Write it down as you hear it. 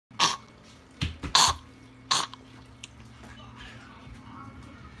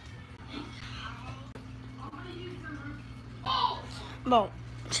Well,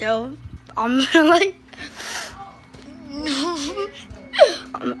 so I'm like,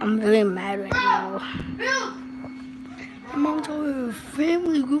 I'm really mad right now. My mom told her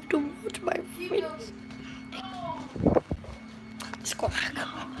family group to watch my face. Let's go back.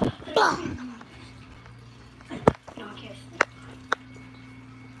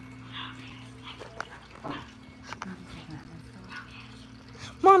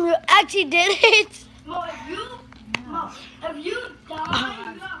 Mom, you actually did it. Mom, if you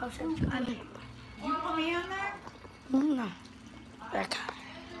die, You put me on there? no. Back.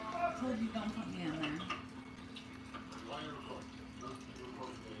 I told you don't put me on there.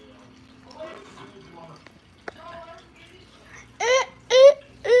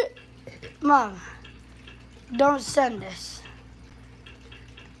 Mom, don't send this.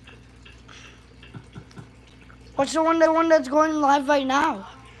 What's the one that's going live right now?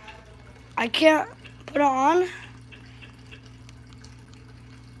 I can't put it on.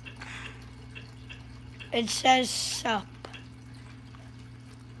 It says sup.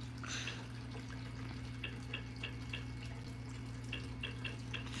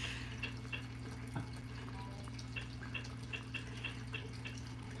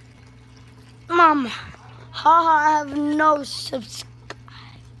 Mom, haha, I have no subscribe.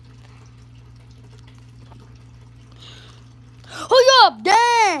 Hold up,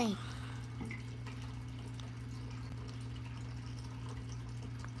 dang!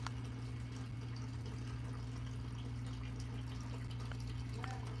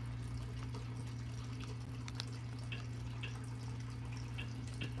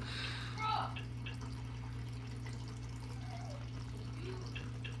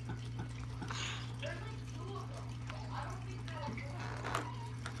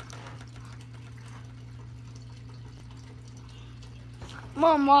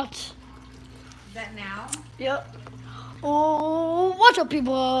 Mom, watch. Is that now? Yep. Oh, what's up,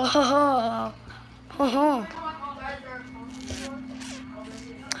 people?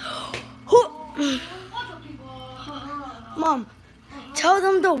 Mom, tell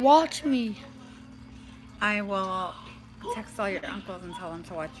them to watch me. I will text all your uncles and tell them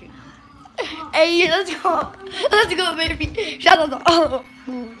to watch you now. Hey, let's go. Let's go, baby. Shut up. Oh.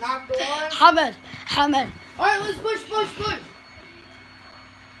 Hamid. All right, let's push.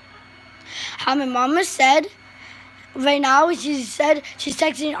 Hamid, Mama said, right now, she said she's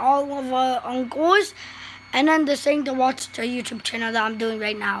texting all of our uncles, and then they're saying to watch the YouTube channel that I'm doing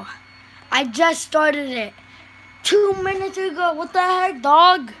right now. I just started it 2 minutes ago. What the heck,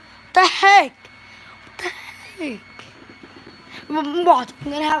 dog? What the heck? Watch,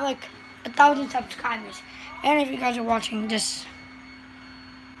 I'm gonna have like 1,000 subscribers. And if you guys are watching this,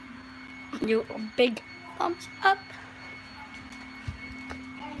 you a big thumbs up.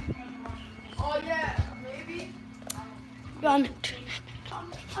 Oh yeah, maybe. Run.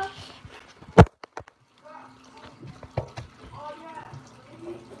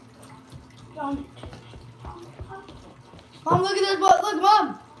 Mom, look at this boy. Look,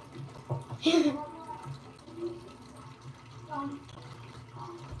 Mom.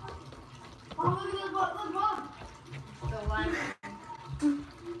 Mom, look at this boy. Look, Mom. Still live.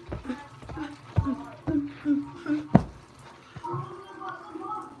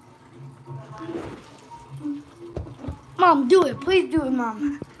 Mom, do it. Please do it,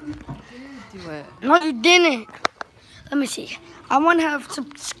 Mom. Do it. No, you didn't. Let me see. I want to have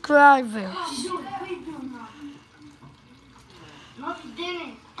subscribers. Please do it, Mom. No, you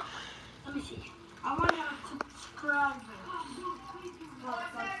didn't. Let me see. I want to have subscribers.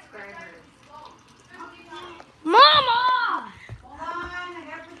 Mama! Hold on, I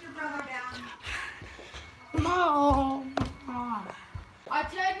gotta put your brother down. Mom. I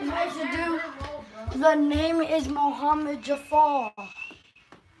tell you, I should do. The name is Mohammed Jafar.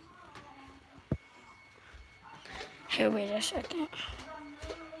 Here, wait a second.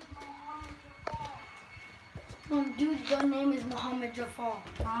 Mom, dude, the name is Mohammed Jafar.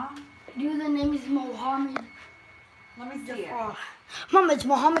 Huh? Dude, the name is Mohammed Let me see it. Jafar. Mom, it's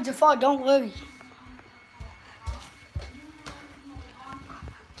Mohammed Jafar. Don't worry.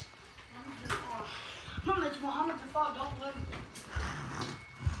 Mom, it's Mohammed Jafar. Don't worry.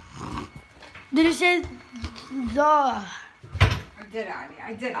 Did you say the? I did it,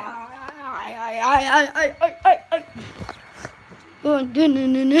 I did it. Oh, no.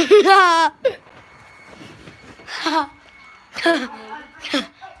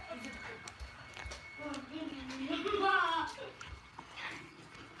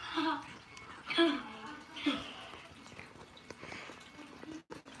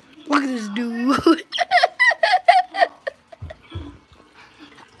 Look at this dude.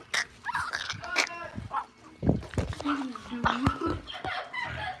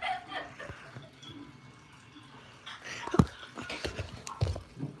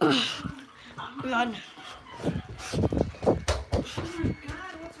 Run. God,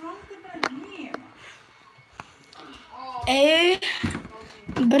 what's wrong with that name?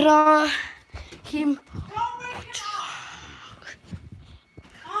 Abraham.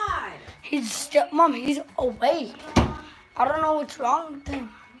 God. He's still, Mom, he's awake. I don't know what's wrong with him.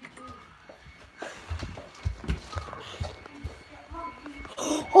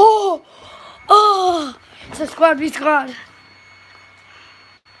 Oh, oh, subscribe, please, God.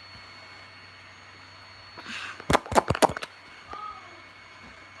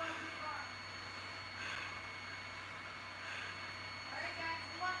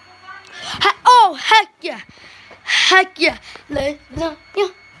 Oh, heck yeah. Heck yeah. Yeah.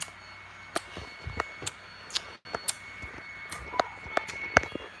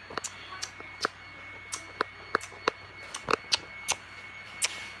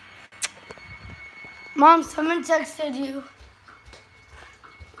 Mom, someone texted you.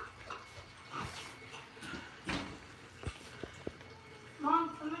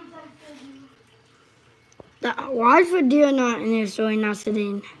 Mom, someone texted you. Why is video not in there so not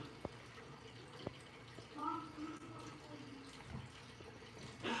sitting?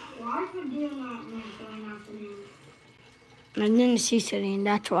 Why is video not in there so not sitting? I didn't see sitting,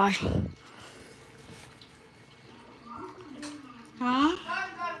 that's why. Huh?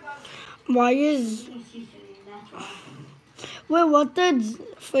 Why is... Wait, what did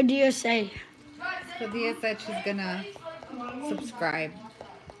Fadia say? Sophia said she's gonna subscribe.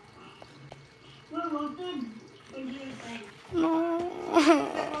 No.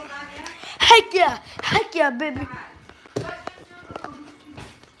 Heck yeah, baby.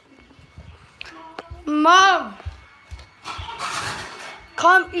 Mom,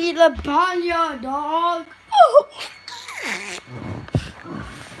 come eat lasagna, dog.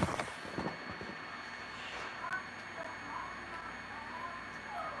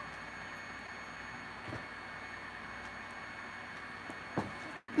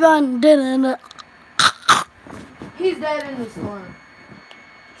 Run, didn't. He's dead in the storm.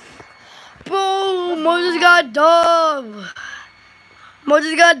 Boom! Moses got dub.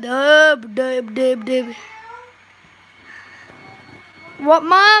 Moses got dub. Dub. What,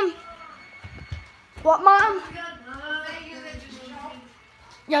 Mom? What, Mom?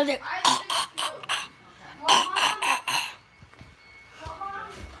 Yeah, they...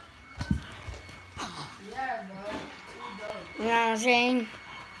 You know what I'm saying?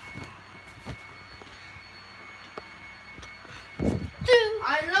 I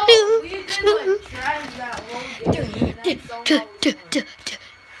know. We did like trash that whole game. That's so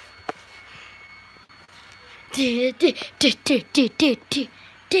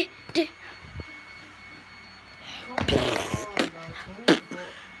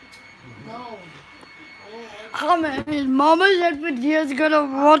No. Oh man, his mama said Fadia's gonna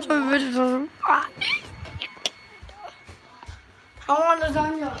watch a video. I want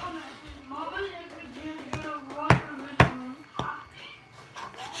lasagna.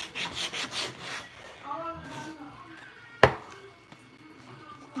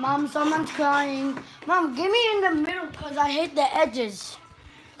 Mom, someone's crying. Mom, give me in the middle because I hate the edges.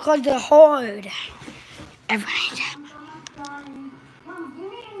 Because they're hard. Everyone hates it. Mom, give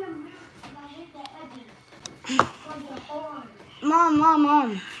me in the middle because I hate the edges. Because they're hard.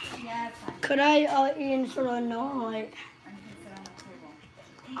 Mom. Yeah, Could I eat instead of no? Like,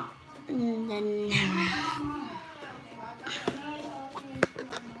 and then...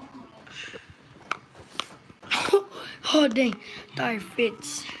 Oh dang, that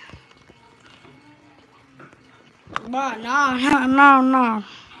fits. But no, I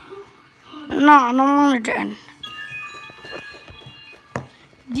don't want it then.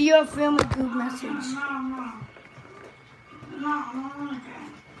 Dear family group message. No, I don't want it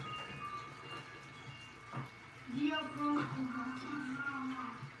then. Dear family group message.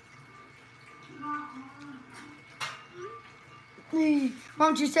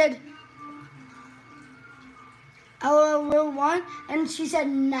 Mom, she said, LOL will one, and she said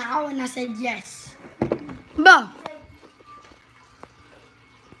now, and I said yes. Mom.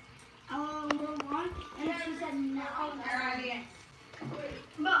 LOL will one, and she said now, and I said yes.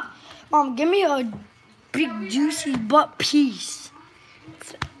 Mom, give me a big juicy butt piece.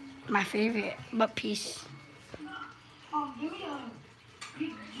 It's my favorite butt piece. Mom, give me a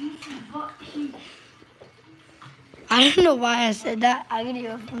big juicy butt piece. I don't know why I said that. I can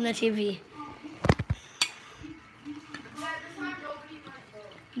hear it from the TV.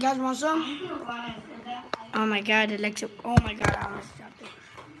 You guys want some? Oh my god, Alexa. Oh my god, I almost dropped it.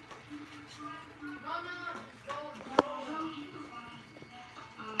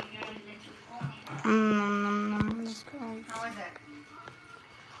 Let's go. How is it?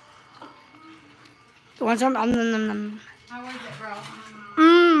 You want some? How was it, bro?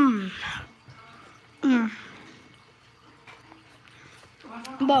 Mmm. Mmm.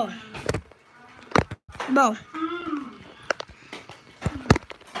 Bo. Bo.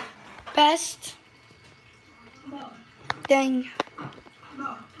 Best thing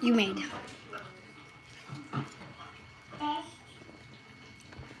you made.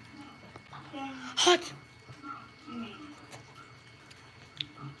 Hot.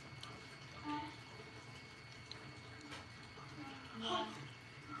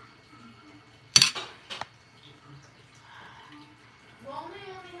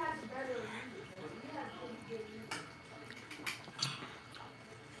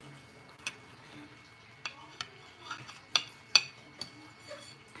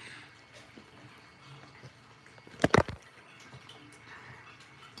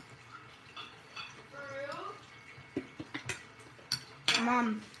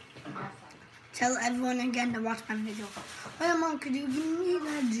 Mom, tell everyone again to watch my video. Hey, Mom, could you give me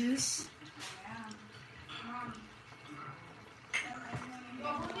that juice?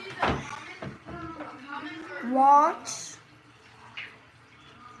 Watch.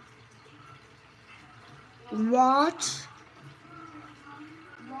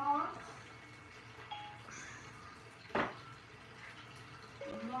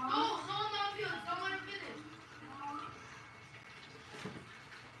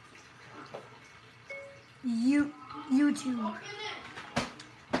 YouTube.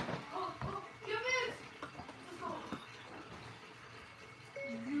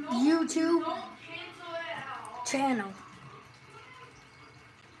 YouTube channel.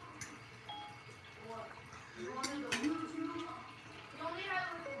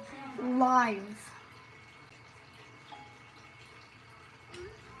 Live.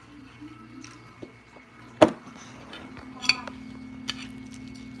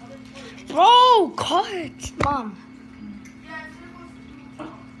 Bro, cut, Mom.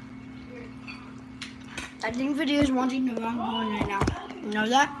 I think video is wanting the wrong one right now. You know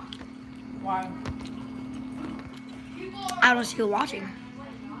that? Why? I don't see you watching.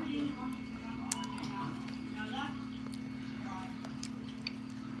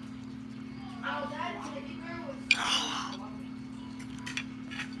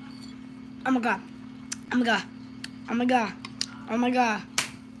 Oh my god. Oh my god. Oh my god. Oh my god.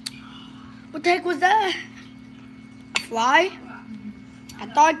 What the heck was that? A fly? I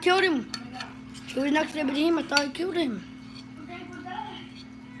thought I killed him. He was next to him. I thought I killed him. What the heck was that?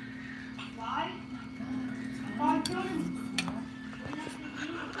 A fly? I thought I killed him.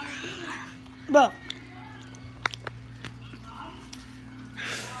 Bro.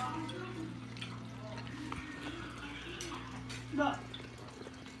 Bro.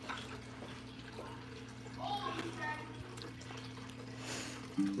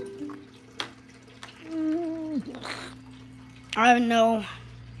 I have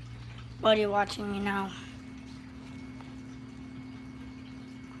nobody watching me now.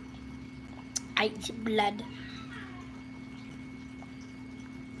 I eat blood.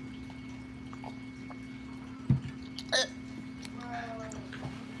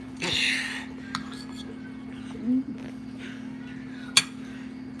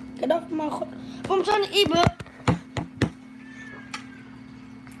 Get off my foot. I'm trying to eat, bro.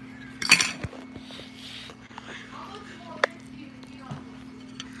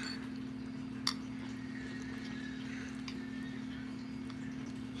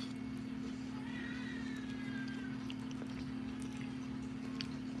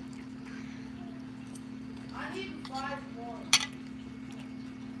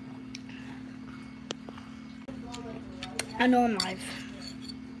 I know I'm live.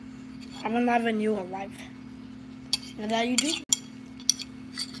 I'm live and you are live. You know that you do?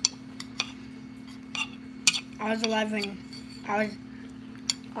 I was alive when I was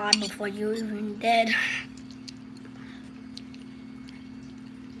alive before you were even dead.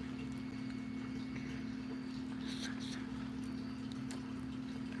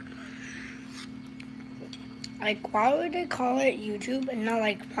 Like, why would they call it YouTube and not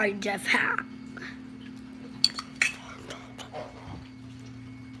like probably Jeff Hack?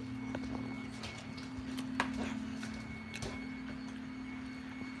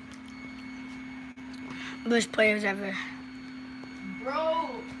 Best players ever. Bro,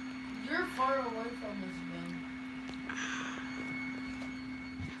 you're far away from this game.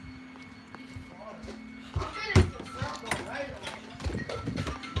 I'm finished the circle right away.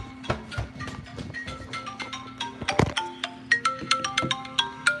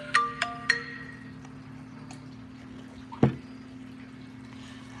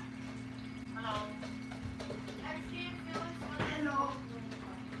 Hello. I can't feel it. Hello.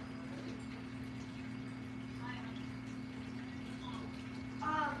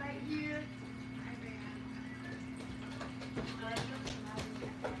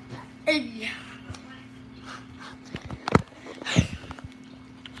 Hey.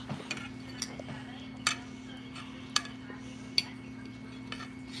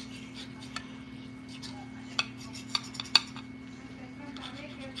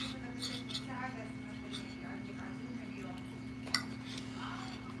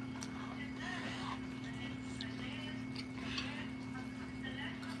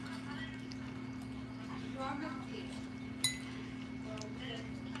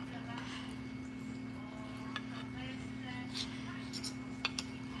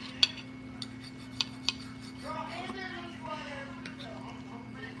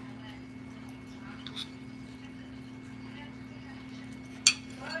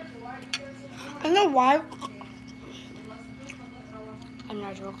 I know why. I'm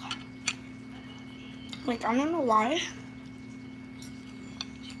not joking. Like, I don't know why.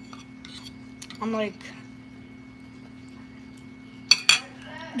 I'm like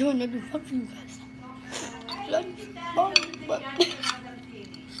doing it before for you guys. But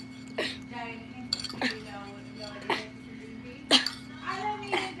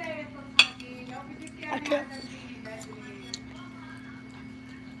I can't.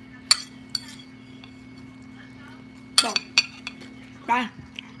 So, bye.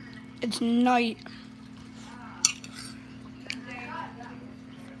 It's night.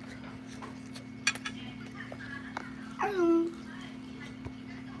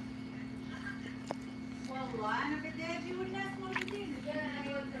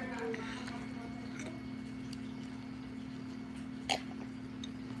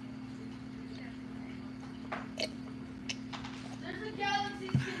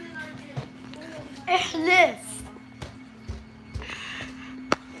 This.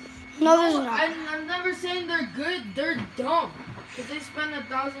 No, there's not. I'm never saying they're good. They're dumb. Because they spend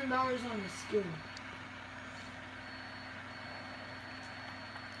 $1,000 on the skin.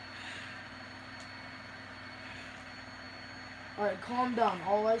 Alright, calm down.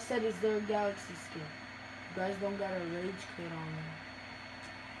 All I said is they're a Galaxy skin. You guys don't got a rage quit on them.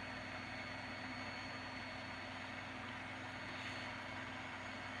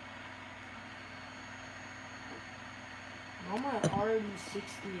 How am I already 60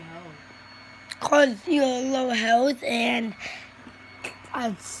 health? Cause you're low health and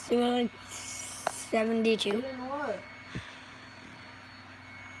I'm still like 72. Then what?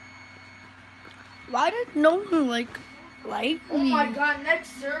 Why did no one like Oh me? my god,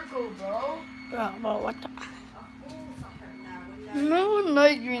 next circle, bro. Bro, what the? No one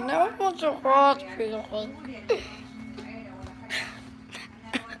likes me. No one wants to watch me.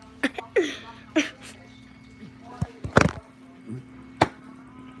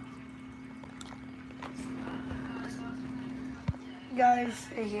 Guys,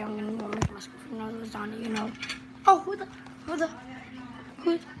 here I'm gonna make my screen nose on it, you know. Oh, who the?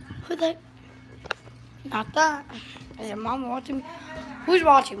 Not that. Is your mom watching me? Who's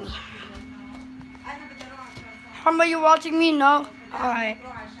watching me? How about you watching me? No? Alright.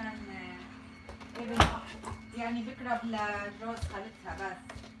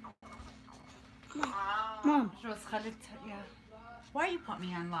 Mom. Yeah. Why you put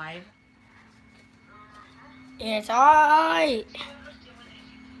me on live? It's alright.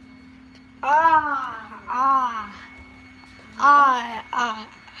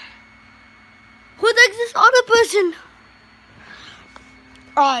 Who the heck is this other person?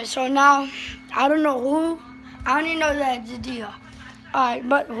 Alright, so now, I don't know who. I only know that it's Dia. Alright,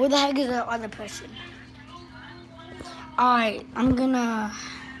 but who the heck is the other person? Alright, I'm gonna...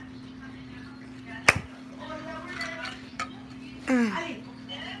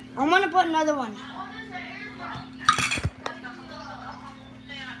 I'm gonna put another one.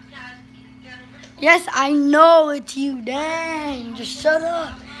 Yes, I know it's you. Dang, just shut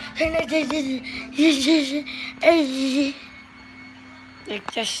up.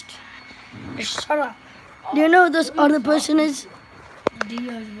 Just shut up. Do you know who this other person is?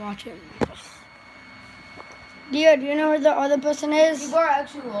 Dia's watching. Dia, do you know who the other person is? People are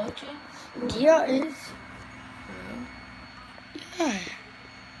actually watching. Dia is. Yeah.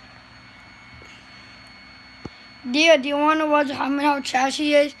 Dia, do you want to watch how trash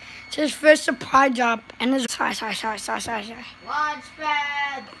he is? It's his first surprise drop, and his Launchpad.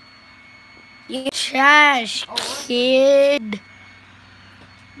 You trash kid.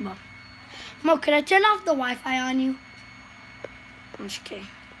 Mo, can I turn off the Wi-Fi on you? I'm just kidding.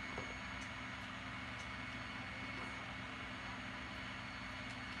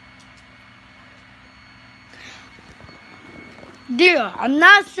 Dear, I'm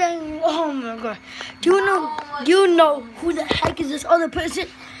not saying. Oh my God, do you know who the heck is this other person?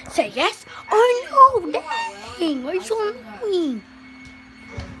 Say yes or no. Dang, why are you so annoying?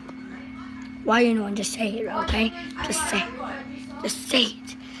 Why you know? Just say it, okay? Just say it. Just say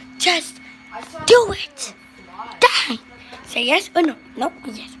it. Just do it. Dang. Say yes or no. No,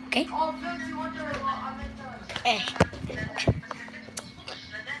 yes, okay? Hey.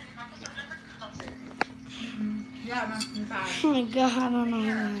 Oh my God, I don't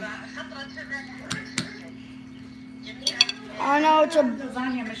know. I know it's a...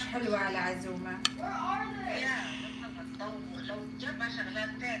 اللازانيا مش حلوة على عزومة.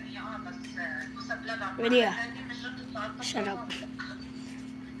 Video. Shut up.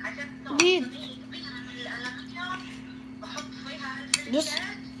 Dude. Just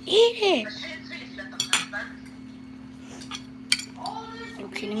eat it. Are you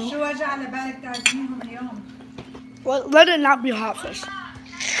kidding me? شو وجع على بالك تعزميهم اليوم؟ Well, let it not be hot first.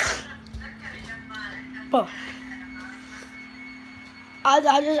 Bro.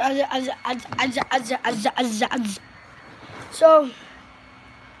 So,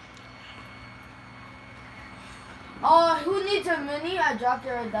 who needs a mini? I dropped it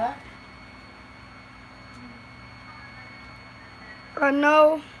right there. I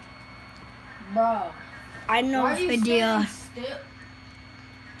know Bro. Why are you Fadia. standing still?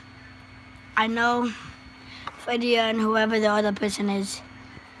 I know Fadia and whoever the other person is.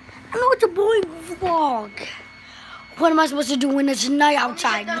 I know it's a boring vlog. What am I supposed to do when it's night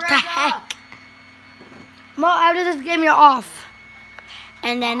outside? What the heck? Well, after this game, you're off.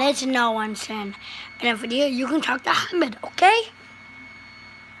 And then it's no one's turn. And then Fadia, you can talk to Ahmed, okay?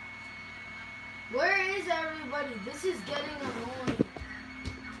 Where is everybody? This is getting annoying.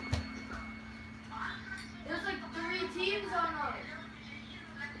 There's like 3 teams on us.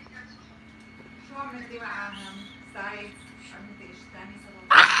 شو عملتي معاهم؟ سايد؟ عملتي إيش تاني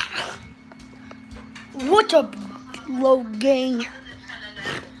سويتي؟ What a low gang.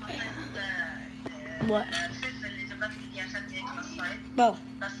 What? Bro.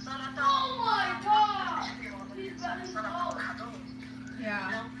 Oh my God!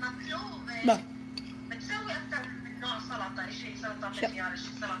 Yeah. Bro.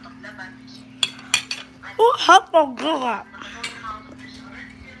 Oh, help a girl.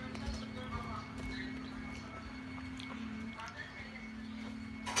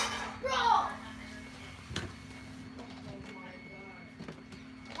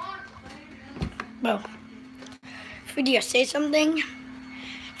 Bro, Fadia, say something.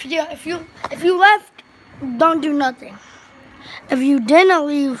 Fadia, if you left, don't do nothing. If you didn't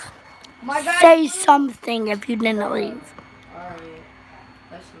leave, My guy. say something. If you didn't leave, Alright.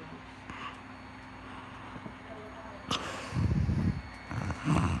 That's good.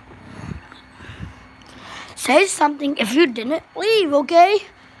 say something. If you didn't leave, okay?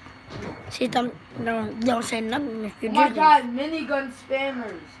 Say something. Don't say nothing if you Oh my did. God, minigun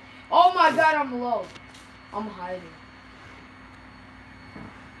spammers. Oh my God, I'm low. I'm hiding.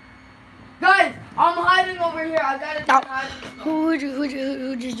 Guys, I'm hiding over here. I gotta No. get hiding. Who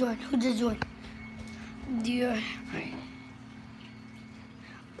just joined? Who just joined? Dear.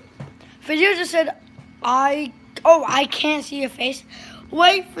 Fadia just said, I can't see your face.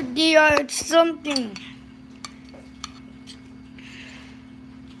 Wait for dear, it's something.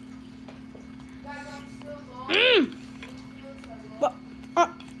 Guys, I'm still low. What?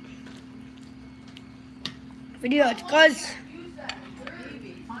 Fadia, it's cause.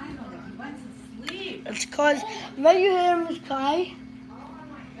 Finally, he went to sleep. It's cause. When you hear him cry,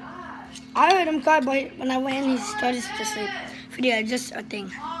 I heard him cry, but when I went in, he started to sleep. Fadia, just a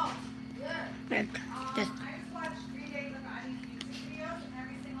thing. Like, just. I just watched 3 days of Annie's music videos, and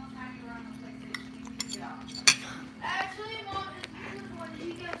every single time you were on the PlayStation video. Actually, Mom, it's because when he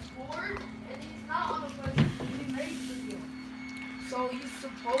gets bored and he's not on the PlayStation, he makes videos. So he's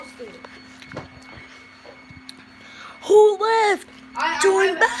supposed to. Who left?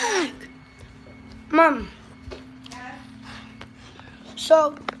 Join I back. Mom. So,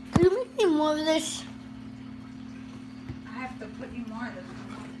 can you make me more of this? I have to put you more than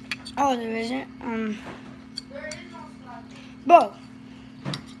Oh, there isn't. There is no slot. Bro.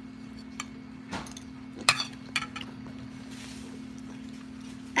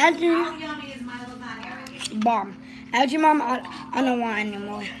 Anthony, How yummy is my lasagna? bomb. Actually, Mom, I don't want any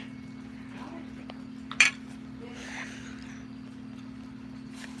more.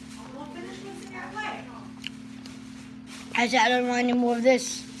 We'll finish this in your way. I said I don't want any more of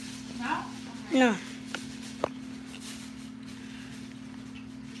this. No? No.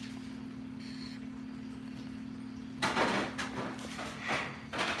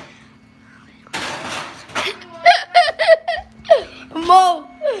 Mo,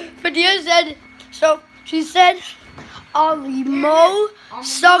 Fadia said, so she said, Mo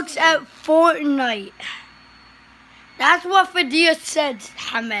sucks at Fortnite. That's what Fadia said,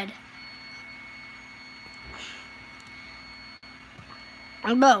 Hamed.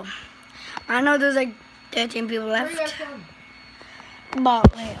 Bro, I know there's like 13 people Where you guys left. from?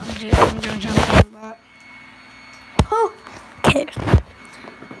 But wait, I'm gonna jump in. But who cares?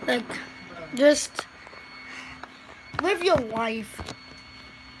 Like, just live your life.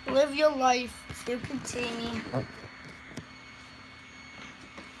 Live your life. So you can see me.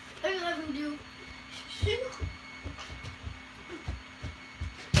 Let me do.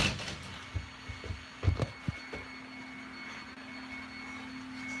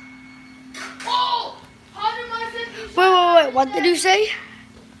 Oh! 150 Wait. What did you say?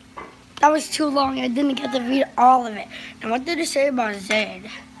 That was too long. I didn't get to read all of it. And what did you say about Zed?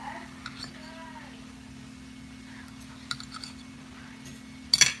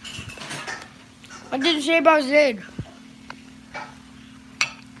 What did you say about Zed?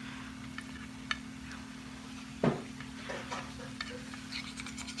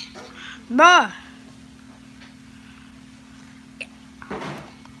 Bruh.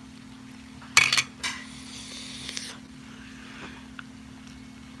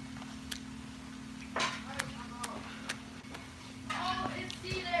 Oh, it's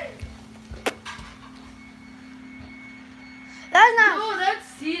Cedar. That's not. No, that's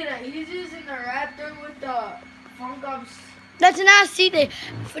Cedar. He's using the Raptor with the Funk Ups. That's not CD.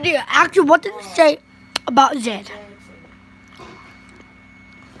 Actually, what did you say about Zed?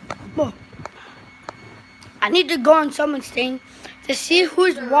 Whoa. I need to go on someone's thing to see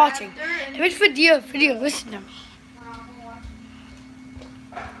who's watching. If it's video, listen to me.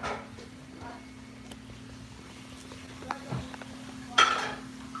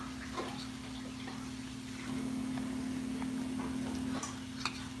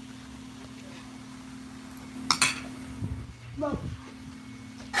 Whoa.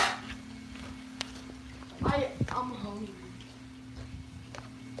 I'm hungry.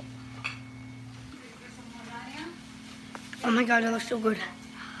 Oh my god, it looks so good. I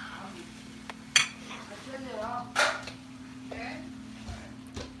turned it off.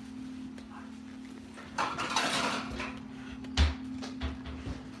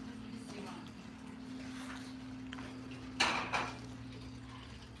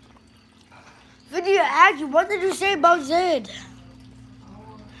 Video, actually, what did you say about Zed?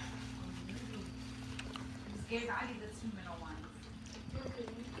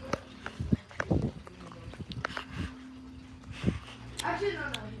 Actually, no,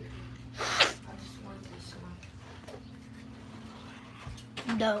 here. I just want this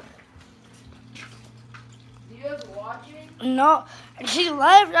one. No. You guys watching? No. She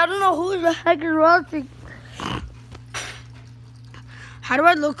left. I don't know who the heck is watching. How do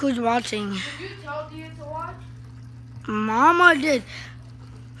I look who's watching? Did you tell Dia to watch? Mama did.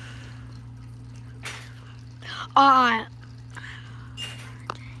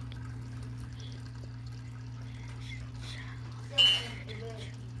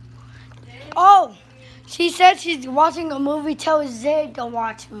 Oh, she said she's watching a movie. Tell Zed to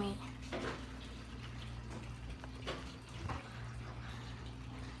watch me.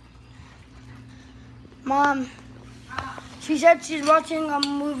 Mom, she said she's watching a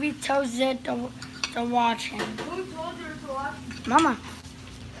movie. Tell Zed to watch him. Who told her to watch? Mama,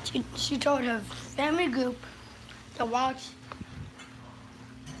 she told her family group to watch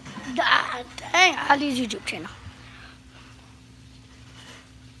dang Ali's YouTube channel.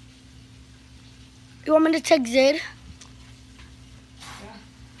 You want me to text Zed?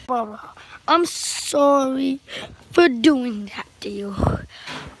 Barbara, I'm sorry for doing that to you.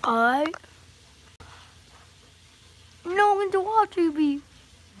 Alright? No one to watch you be.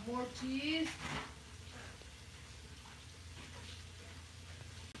 More cheese?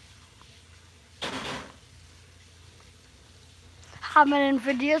 Haman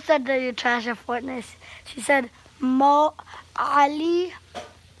video said that you trash your fitness. She said, Mo Ali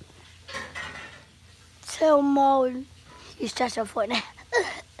tell Mo he's trash your fitness.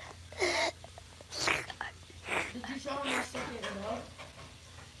 Did you show him your second dub?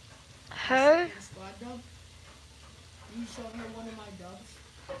 Her? Squad dub? You showed her one of my dubs?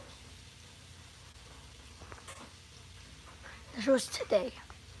 This was today.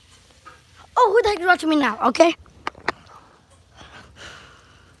 Oh, who the heck is watching me now? Okay.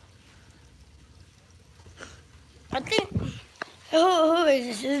 I think. Who is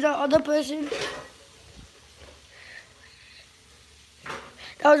this? Is the other person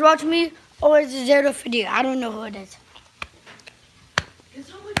that was watching me? Or is it Zero video? I don't know who it is. Guess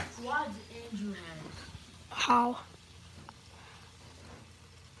how much squads Andrew has? How?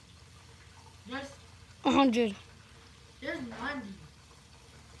 Just, 100. there's 90.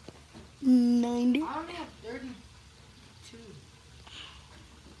 90. I only have 32.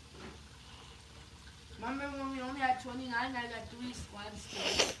 Remember when we only had 29? I got 3 squads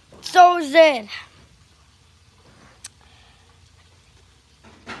still. So Zed,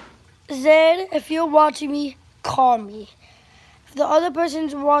 if you're watching me, call me. If the other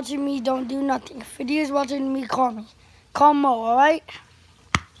person's watching me, don't do nothing. If Fadia's watching me, call me. Call Mo, alright?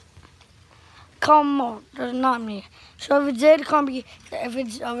 Call Mo, that's not me. So if it's Zed, call me. If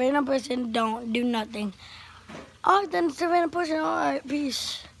it's a random person, don't do nothing. Oh, then it's a random person, alright,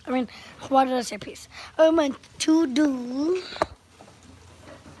 peace. I mean, why did I say peace? I meant to do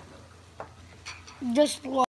just